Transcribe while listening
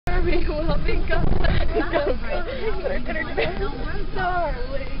Darling, will be gone. Darling,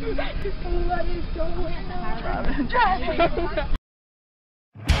 what is going on?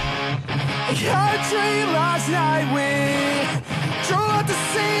 Your dream last night, we drove out to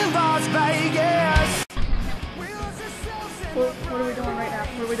see Las Vegas. What are we doing right now?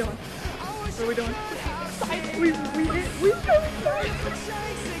 What are we doing? What are we doing? We so excited.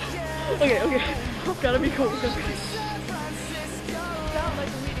 Okay. Gotta be cool. Not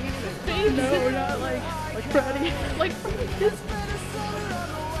like we No, not like Freddy. like this.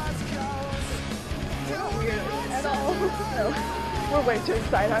 We're not weird at all. No. We're way too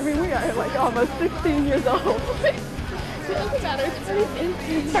excited. I mean, we are like almost 16 years old. It doesn't matter. It's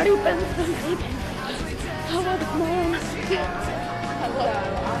already been so good. How about the mom?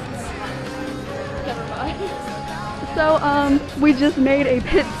 Never mind. So, we just made a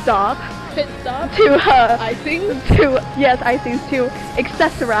pit stop. Pit stop? To, icing? Icing to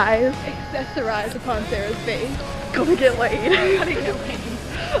accessorize. Accessorize upon Sarah's face. Gonna get laid. Gotta get laid.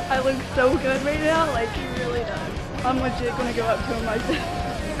 I look so good right now, like, He really does. I'm legit gonna go up to him like this.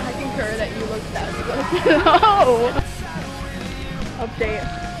 I concur that you look fabulous. Oh! Update.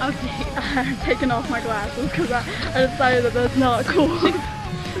 Okay. I'm taking off my glasses because I decided that that's not cool.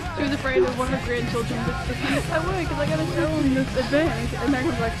 She was afraid of one of her grandchildren would see. I would, because I gotta show them this event, and they're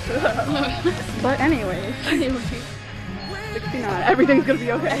gonna be like, shut up. But anyways, 69, everything's gonna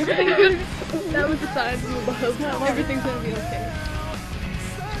be okay. That was the sign from above. Everything's gonna be okay.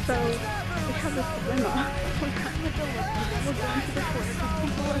 So, we have this dilemma. We're going to the corner because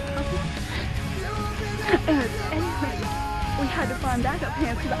people are coming. And anyway, we had to find backup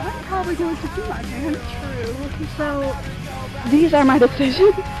pants because I'm probably going to see my pants. True. So, these are my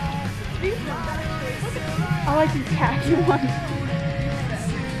decisions. I like these khaki ones.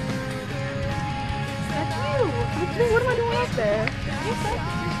 That's you. That's me. What am I doing up there? You're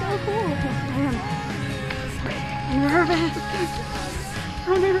so cool. I'm nervous.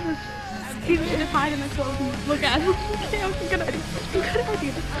 So nervous. He's just hide in the clothes and look at him. Okay, I'm good idea. Good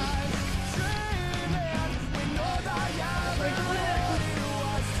idea.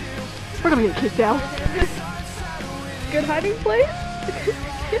 We're gonna get kicked out. Good hiding place?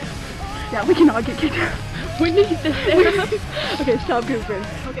 Yeah, we cannot get kicked out. We need this, Sarah. Okay, stop goofing.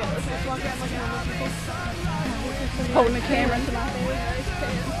 Okay, let's just walk around like normal people. Holding the camera into my face.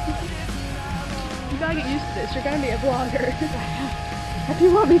 You gotta get used to this. You're gonna be a vlogger. If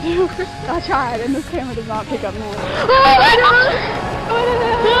you want me to, I tried, and this camera does not pick up noise.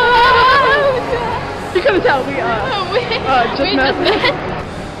 You couldn't tell we just met.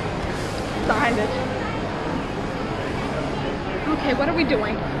 Signed it. Okay, what are we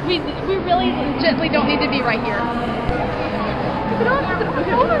doing? We really gently don't need to be right here.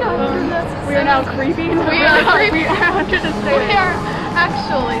 We are now creepy. We are creepy. We are under the stairs. We are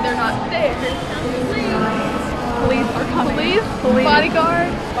actually, they're not stairs. Police are coming. Police. Bodyguard.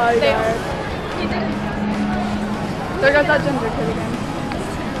 There goes that ginger kid again.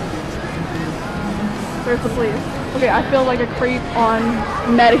 Where's the police? Okay, I feel like a creep on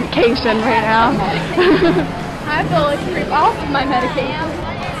medication right now. I feel like a creep off of my medication.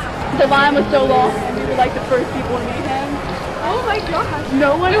 The line was so long, and we were like the first people to meet him. Oh my god.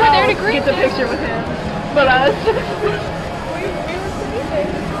 No one We were there to else greet gets a him. picture with him, but us. We were sleeping.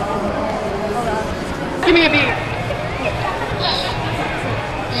 Hold on. Give me a beat.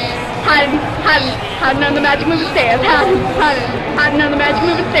 Hiding on the magic moving stairs. Hiding on the magic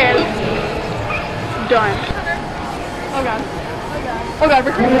moving stairs. Done. Oh god. Oh god,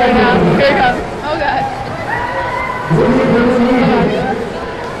 we're creeping right now. Here it comes. Oh god.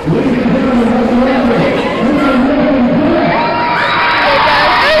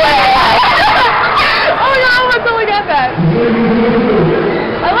 Oh god, I totally got that.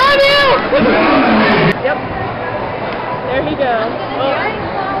 I love you! Yep. There he goes. Oh.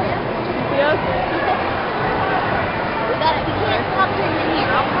 Yes. We can't stop him in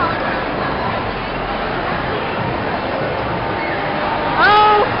here. I'll call him.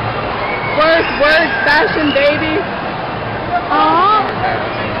 Oh! Work, fashion, baby. Aww.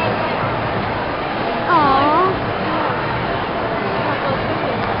 Aww.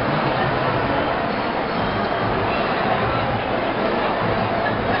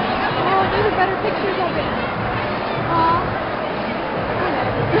 Oh, those are better pictures of it. Aw.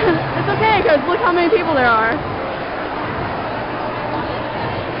 It's okay, because look how many people there are.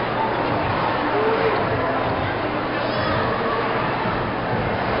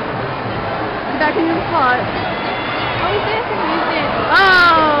 Get back in your spot. Oh, he's dancing. He's dancing.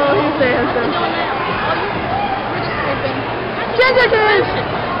 Oh, he's dancing. We're just creeping. Ginger kid!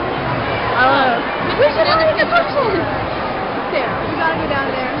 I don't know. We should hide in the bushes. Sarah, we gotta go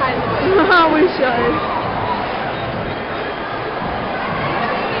down there and hide in We should.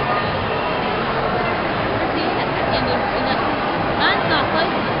 Mine's not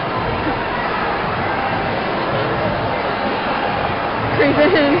closing. Creep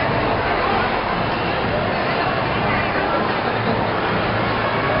in.